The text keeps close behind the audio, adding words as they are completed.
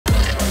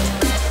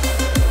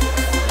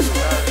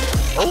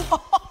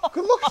Oh,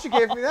 good look she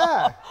gave me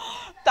there.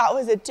 That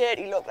was a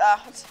dirty look,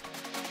 that.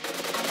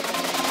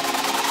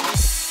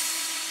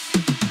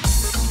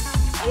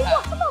 You've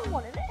got the long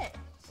one, isn't it?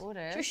 Oh, it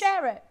is. Should we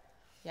share it?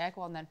 Yeah,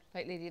 go on then.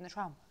 Like Lady in the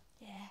Tram.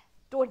 Yeah.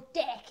 Don't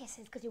dare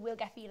kisses, because you will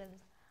get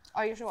feelings.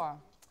 Are you sure?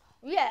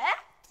 Yeah.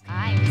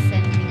 I'm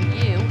sending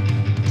you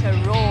to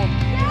Rome.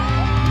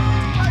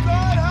 My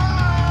God,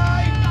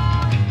 hi!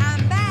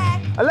 I'm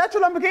back. Electra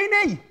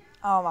Lamborghini.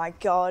 Oh my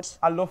God.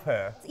 I love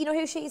her. You know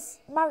who she's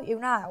married to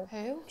now?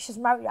 Who? She's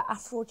married to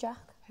Afrojack.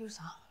 Who's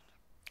that?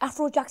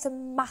 Afrojack's a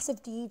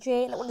massive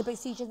DJ, like one of the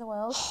biggest DJs in the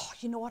world. Oh,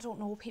 you know I don't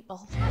know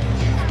people.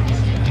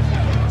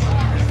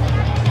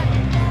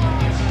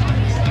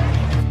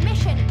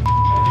 Mission.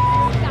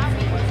 Oh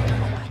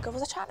my God,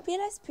 was I trying to be a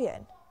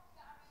lesbian?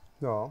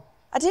 No.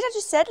 I did, I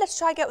just said, let's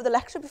try and get with the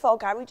lecturer before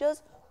Gary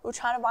does. We were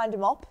trying to wind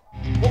him up.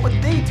 What would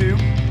they do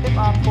if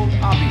I pulled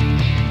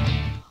Abby?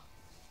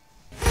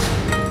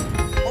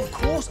 Of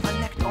course I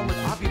necked on with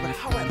Abby, but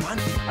how I man?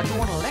 I don't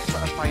want Electra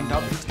to find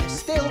out because there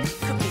still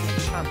could be a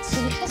chance.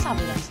 Did you kiss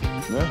Abby then?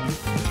 No.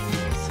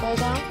 Swear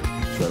down.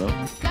 Shut up.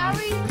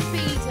 Gary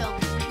Beadle,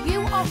 you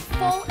are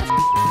full of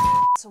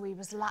So he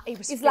was lying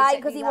because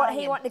he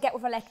wanted to get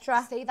with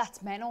Electra. See,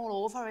 that's men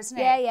all over, isn't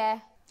it? Yeah, yeah.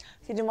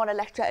 He didn't want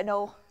Electra to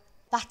know.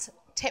 That's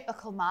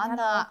typical man,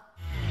 that.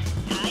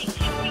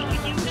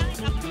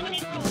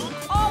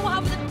 Oh, what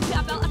happened to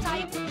the belt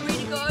time?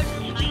 Really good.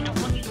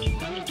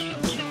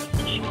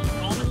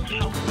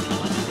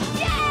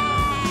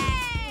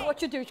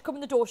 What you do, she come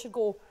in the door, she'll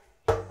go.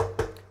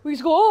 We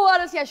just go, oh,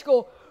 Alice, yeah, she'll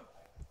go.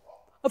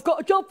 I've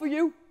got a job for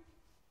you.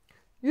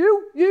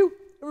 You.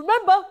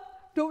 Remember,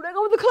 don't let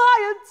go with the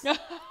clients.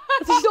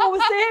 That's what she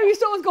always say. We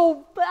used to always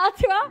go, but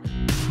that's her.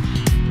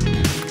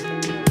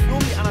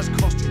 Normally Anna's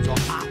costumes are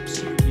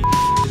absolutely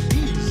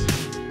these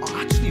are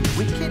actually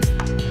wicked.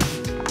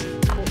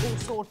 Oh,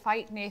 sword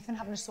fight, Nathan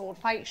having a sword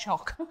fight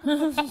shock.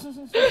 I'm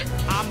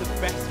the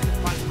best in the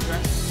fancy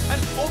dress.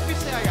 And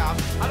obviously I am.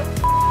 I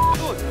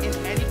don't good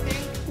in anything.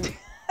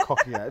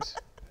 Cocky head.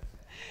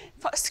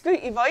 What a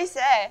scrooty voice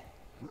there.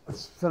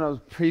 When I was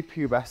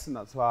pre-pubescent,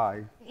 that's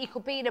why. He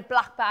could be in a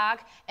black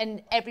bag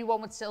and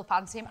everyone would still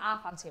fancy him. I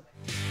fancy him.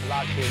 The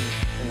lad came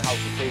in the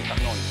house with tea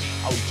chatting on.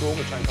 I would joke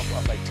and try and couple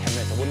up like 10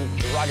 minutes. I wouldn't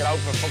drag it out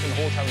for a fucking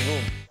hotel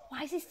room.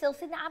 Why is he still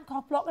saying that I'm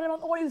cop blocking him on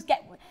what he was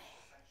getting?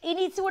 He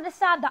needs to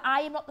understand that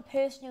I am not the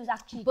person who's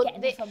actually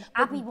getting it from.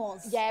 Abby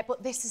was. Yeah,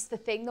 but this is the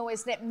thing though,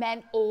 isn't it?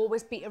 Men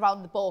always beat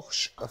around the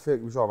bush. I think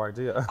it was your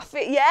idea.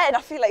 And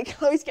I feel like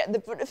Chloe's getting the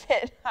brunt of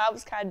it. I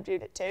was kind of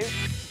doing it too.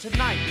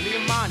 Tonight, me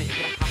and Marnie are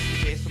gonna have to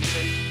say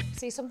something.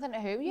 Say something to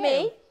who? You?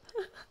 Me?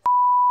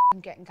 I'm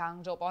getting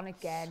ganged up on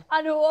again.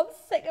 I know, I'm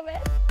sick of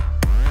it.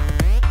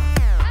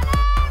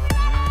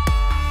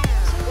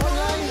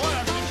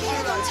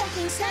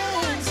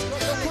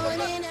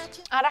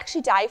 I'd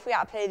actually die if we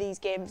had to play these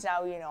games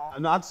now, you know.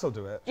 No, I'd still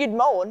do it. You'd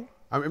moan.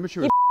 I'm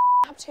immature.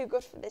 I'm too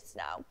good for this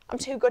now. I'm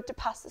too good to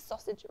pass the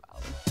sausage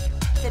around.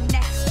 The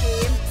next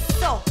game,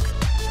 suck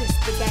the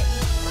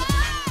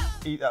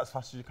spaghetti. Eat that as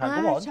fast as you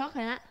can. Go on.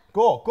 Chocolate.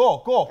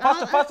 Go.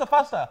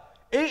 Faster.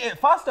 Eat it.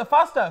 Faster.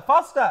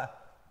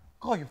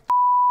 God, you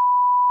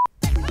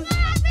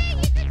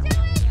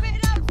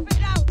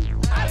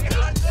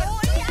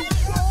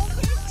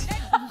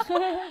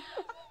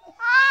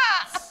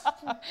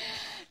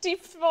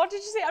What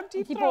did you say? I'm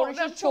deep throating.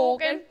 I'm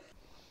choking.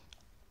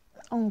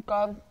 Oh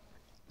God.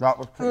 That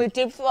was And we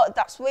pretty, deep throat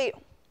that sweet.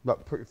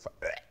 pretty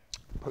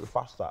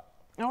fast, that.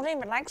 I don't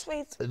even like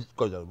sweets. It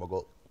goes down my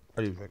gut. What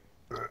do you think?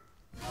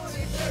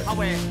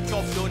 Away,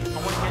 job done. I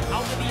want to get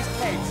out of these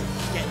kegs.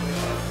 Get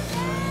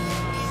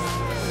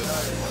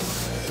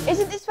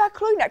Isn't this where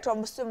Chloe necked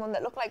on with someone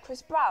that looked like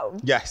Chris Brown?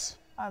 Yes.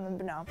 I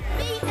remember now.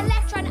 Me,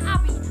 Electra and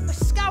Abby were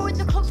scouring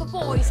the club for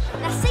boys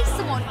and I see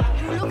someone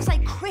who looks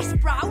like Chris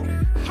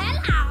Brown.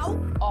 Hello!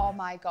 Oh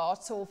my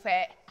God, so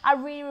fit. I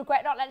really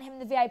regret not letting him in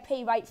the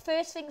VIP, right?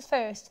 First things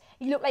first,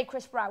 he looked like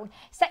Chris Brown.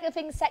 Second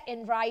things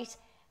second, right?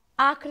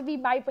 I could be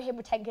married with him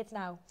with 10 kids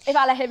now, if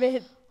I let him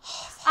in.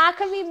 I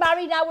could be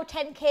married now with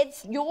 10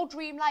 kids. Your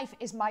dream life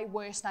is my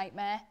worst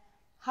nightmare.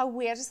 How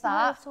weird is that?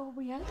 Oh, that's so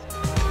weird.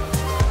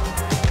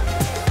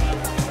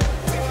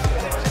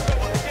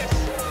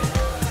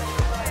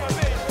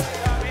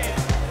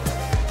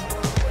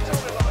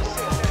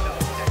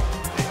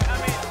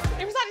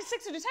 It was only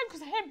 6 at a time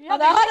because of him. I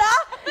know.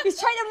 He's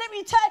trying to let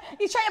me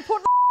he's trying to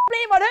put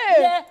blame on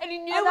her. Yeah, and he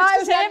knew it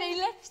was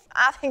him.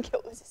 I think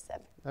it was a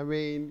 7. I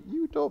mean,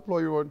 you don't blow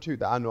your own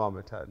tooth. I know I'm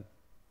a 10.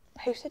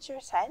 Who said you're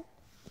a 10?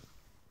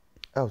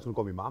 I was going to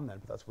go with my mum then,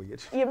 but that's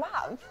weird. Your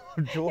mum?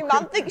 I'm joking. Your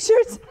mum thinks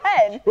you're a 10?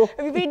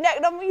 Have you been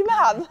necked on with your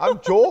mum? I'm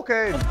joking.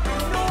 You know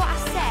what I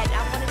said? I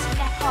wanted to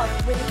neck on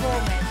with a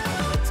woman.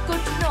 It's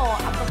good to know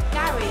I've got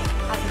Gary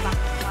as a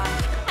backup plan.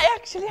 I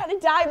actually had a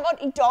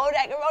diamond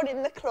donut around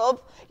in the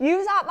club. You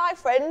was at my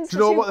friends. Do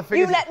you know what the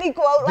thing is? You let me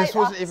go out like that. This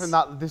wasn't even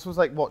that. This was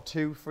like, what,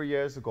 2-3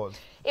 years ago?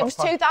 It was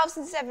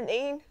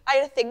 2017. I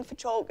had a thing for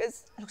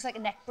chokers. It looks like a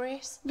neck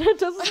brace.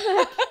 Doesn't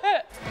it?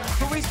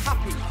 Chloe's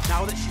happy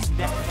now that she's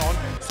necked on,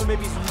 so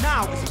maybe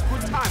now is a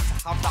good time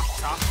to have that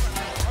chat.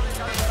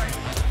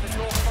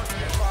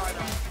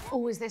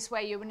 Oh, is this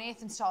where you and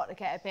Nathan start to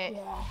get a bit...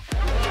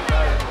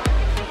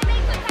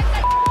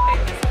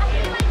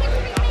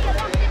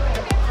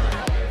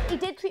 He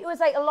did treat us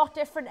like a lot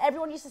different.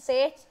 Everyone used to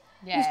say it.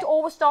 Yeah. He used to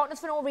always start us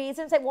for no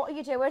reason. It's like, what are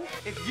you doing?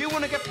 If you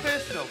want to get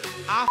personal,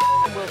 I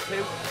will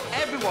too.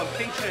 Everyone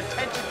thinks you're an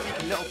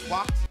attention-seeking little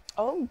twat.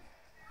 Oh,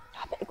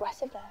 a bit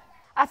aggressive there.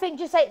 I think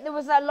just like there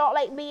was a lot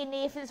like me and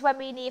Nathan's when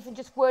me and Nathan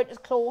just weren't as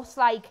close.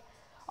 Like,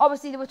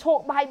 obviously they were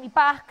talking behind me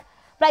back.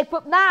 Like,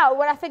 but now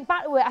when I think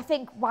back to it, I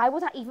think, why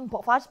was I even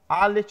bothered?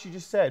 I literally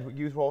just said what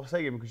you were all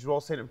saying because you were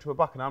all saying it to her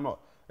back, and I'm not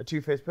a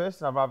two-faced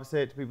person. I'd rather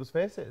say it to people's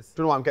faces.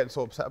 Don't know why I'm getting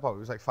so upset about it. It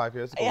was like 5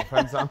 years ago. We're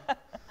friends now. I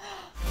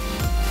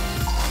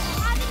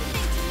didn't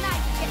think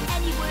tonight would get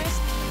any worse.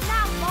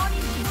 Now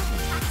Marnie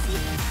taxi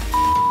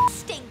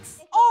stinks.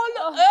 Oh,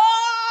 no.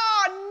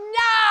 Oh,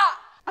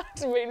 nah.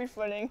 That's really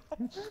funny.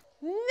 Nah.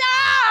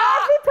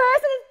 Every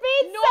person has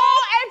been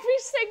Every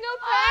single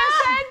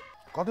person.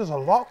 God, there's a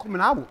lot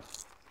coming out.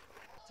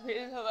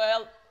 Hey,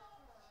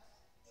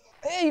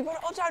 you got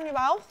it all down your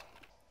mouth.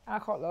 I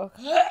can't look.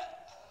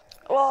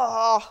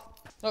 Oh.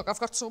 Look, I've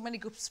got so many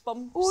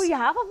goosebumps. Oh, you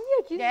have, haven't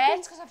you? Jesus. Yeah,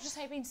 it's because I've just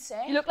been sick.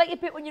 You look like a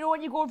bit when you know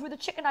when you're going through the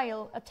chicken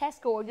aisle at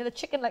Tesco and you're the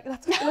chicken like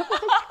that's what you look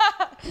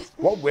like.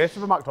 What waste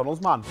of a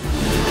McDonald's, man?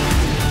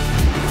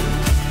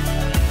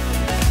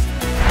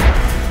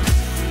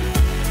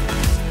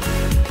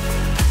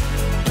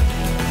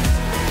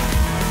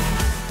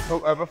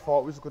 Whoever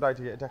thought it was a good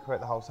idea to decorate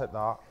the house like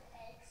that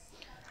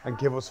and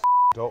give us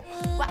up.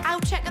 We're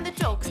out checking the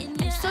dogs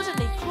and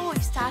suddenly Chloe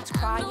starts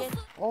crying.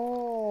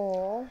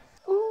 Oh.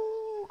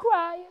 Ooh,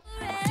 crying.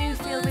 I do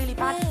feel really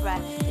bad for her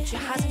that she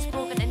hasn't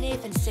spoken to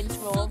Nathan since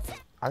Rome.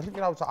 I didn't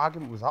think our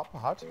argument was that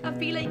bad. I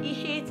feel like he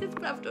hates us,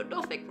 but I've done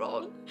nothing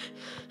wrong.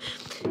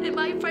 And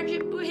my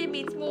friendship with him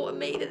means more to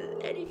me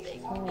than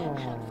anything.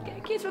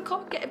 In case we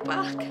can't get it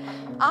back.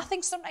 I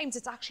think sometimes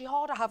it's actually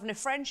harder having a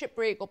friendship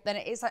breakup than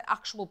it is like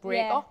actual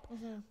breakup.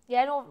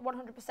 Yeah, no,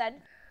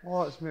 100%.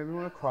 Oh, it's made me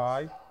want to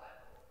cry.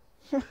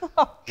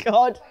 Oh,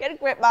 God. Get a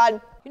grip,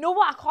 man. You know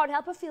what? I can't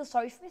help but feel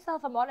sorry for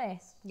myself, I'm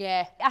honest.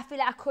 Yeah. I feel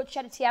like I could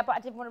shed a tear, but I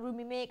didn't want to ruin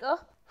my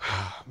makeup.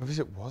 Maybe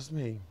it was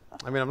me.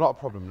 I mean, I'm not a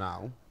problem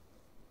now.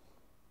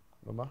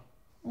 Remember?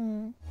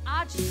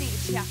 I just need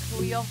to check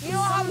for you. You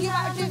know how you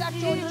had to do that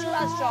Geordie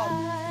Shore job?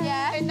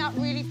 Yeah. In that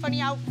really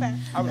funny outfit.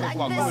 I was like,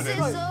 well, I want you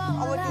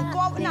to go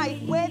out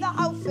tonight, wear that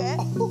outfit,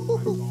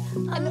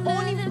 and the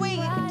only way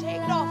you can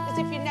take it off is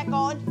if your neck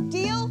on.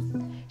 Deal?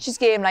 She's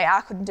game like,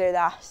 I couldn't do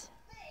that.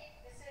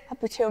 I'd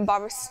be too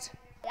embarrassed.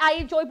 I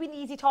enjoy being the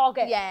easy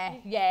target. Yeah,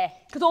 yeah,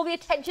 Because all the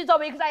attention's on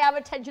me because I am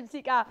an attention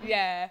seeker.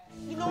 yeah.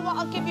 You know what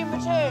I'll give you in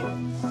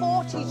return?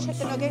 40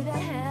 chicken nuggets.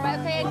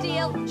 Welfare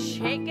deal.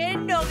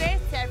 Chicken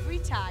nuggets every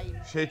time.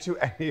 She'd do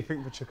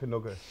anything for chicken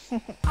nuggets.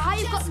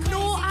 I've got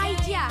no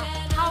idea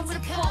how I'm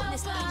going to put on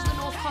this Kings of the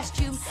North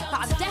costume, but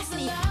I'm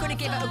definitely going to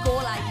give it a go,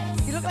 like.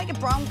 You look like a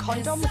brown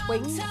condom with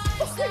wings.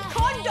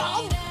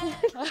 Condom!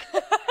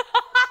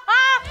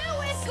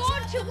 Who is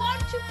going to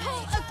want to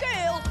pull a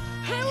girl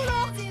who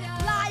looks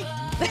like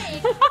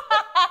me?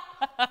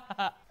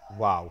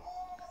 Wow.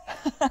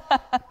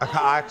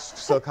 I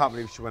still can't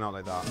believe she went out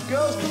like that.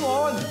 Girls, come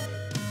on.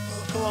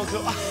 Come on,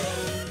 come on.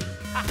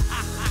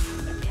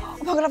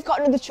 Oh my God, I've got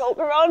another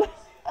choker on. You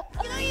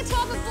know you're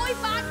talking boy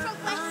band from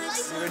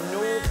Westlife. You're in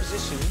no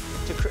position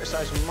to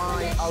criticise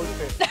my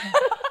outfit.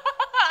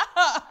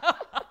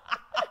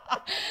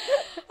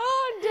 Oh,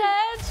 I'm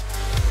dead.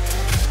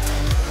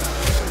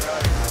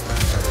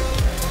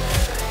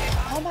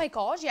 Oh my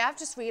God, yeah, I've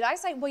just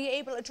realised, like, were you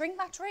able to drink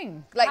that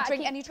drink? Like,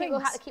 drink any drinks? People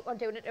had to keep on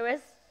doing it to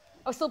us.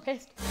 I was still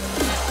pissed.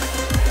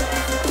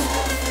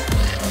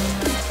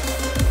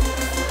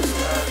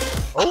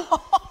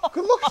 Oh,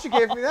 good look she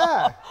gave me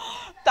there.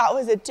 That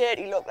was a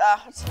dirty look,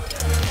 that.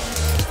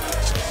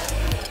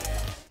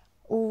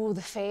 Oh,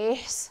 the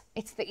face.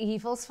 It's the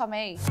evils for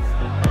me. I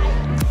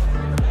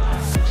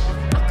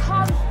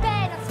can't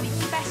bear not to be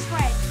my best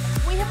friend.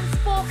 We haven't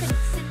spoken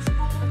since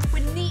Rome. We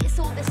need to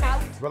sort this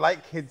out. We're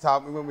like kids,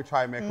 aren't we, when we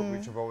try and make up with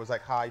each other? Always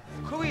like, hi.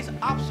 Chloe is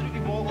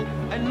absolutely mortal.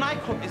 A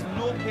nightclub is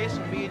no place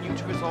for me and you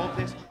to resolve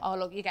this. Oh,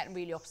 look, you're getting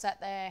really upset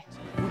there.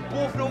 We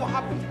both know what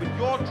happens when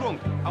you're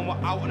drunk and we're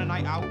out on a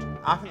night out.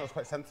 I think that was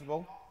quite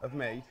sensible of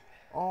me.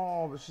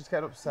 Oh, but she's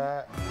getting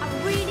upset. I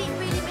really,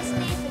 really miss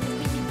Nathan as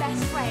being my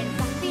best friend.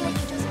 I feel like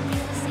he doesn't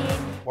feel the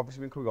same.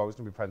 Obviously, me and Chloe are always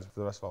going to be friends for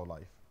the rest of our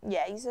life.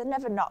 Yeah, he's a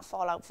never not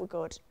fall out for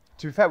good.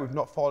 To be fair, we've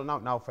not fallen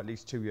out now for at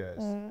least 2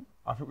 years.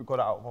 I think we've got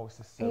it out of our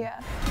system.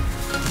 Yeah.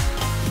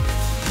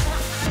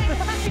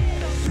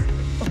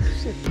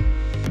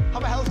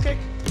 Have a health kick.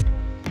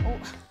 I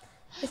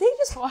think he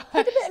just put a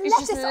bit of He's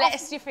lettuce just off.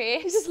 lettuce your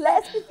face. He just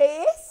lettuce my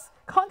face.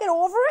 Can't get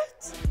over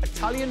it.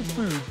 Italian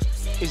food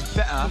is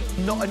better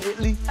not in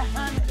Italy.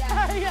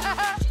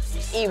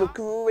 He were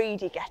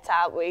greedy, get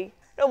out we.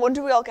 No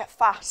wonder we all get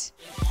fat.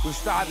 We've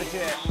started the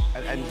day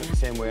and ended the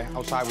same way,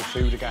 outside with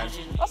food again.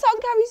 What's on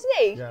Gary's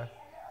knee? Yeah.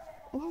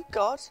 Oh,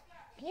 God.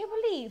 Can you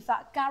believe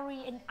that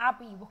Gary and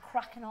Abby were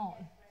cracking on?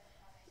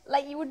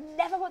 Like, you would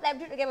never put them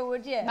two together,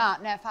 would you? Nah,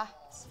 never.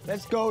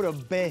 Let's go to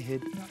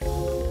bed.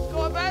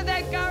 Go to bed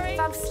then, Gary. If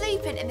I'm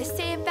sleeping in the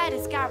same bed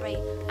as Gary,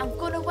 I'm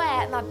gonna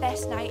wear my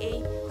best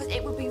nightie, because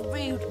it would be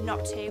rude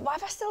not to. Why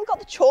have I still got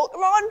the choker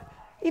on?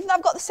 Even though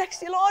I've got the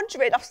sexy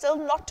lingerie, I've still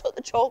not took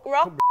the choker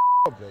off.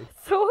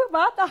 So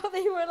mad that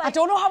they were like... I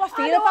don't know how I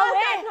feel know about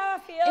how I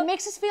feel. It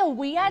makes us feel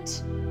weird.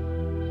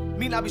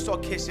 Me and Abby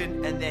start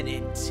kissing and then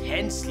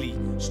intensely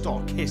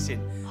start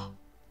kissing.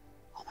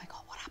 Oh my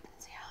God, what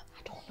happens here?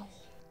 I don't know.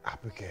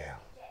 Abigail.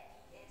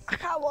 I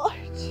can't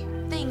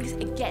watch. Things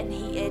are getting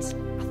heated.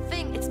 I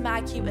think it's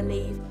my cue to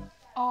leave.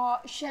 Oh,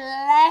 she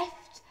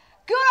left.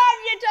 Good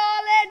on you,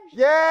 darling.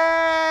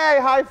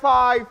 Yay! High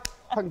five.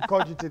 Thank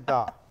God you did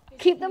that.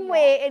 Keep them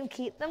waiting,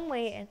 keep them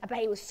waiting. I bet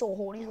he was so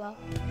horny as well.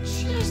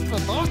 Cheers for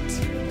that.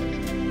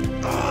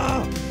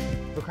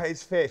 Look at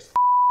his face.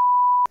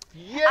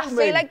 I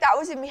feel like that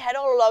was in my head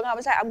all along. I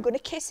was like, I'm going to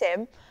kiss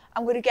him,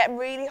 I'm going to get him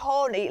really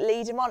horny,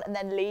 lead him on, and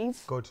then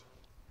leave. Good.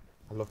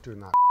 I love doing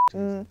that.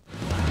 Move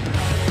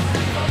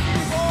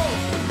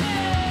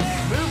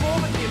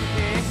over,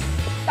 Kimberly.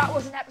 That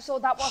was an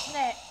episode, that wasn't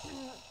it?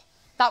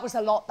 That was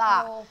a lot,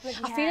 that. Oh, bloody I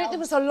feel hell. like there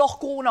was a lot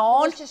going There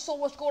on. was just so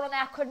much going on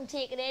there, I couldn't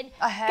take it in.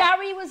 Uh-huh.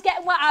 Gary was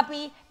getting with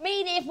Abby, me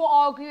and Dave were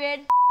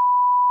arguing.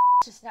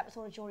 It's just an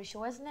episode of Geordie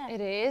Shore, isn't it?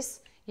 It is.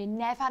 You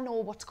never know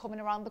what's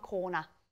coming around the corner.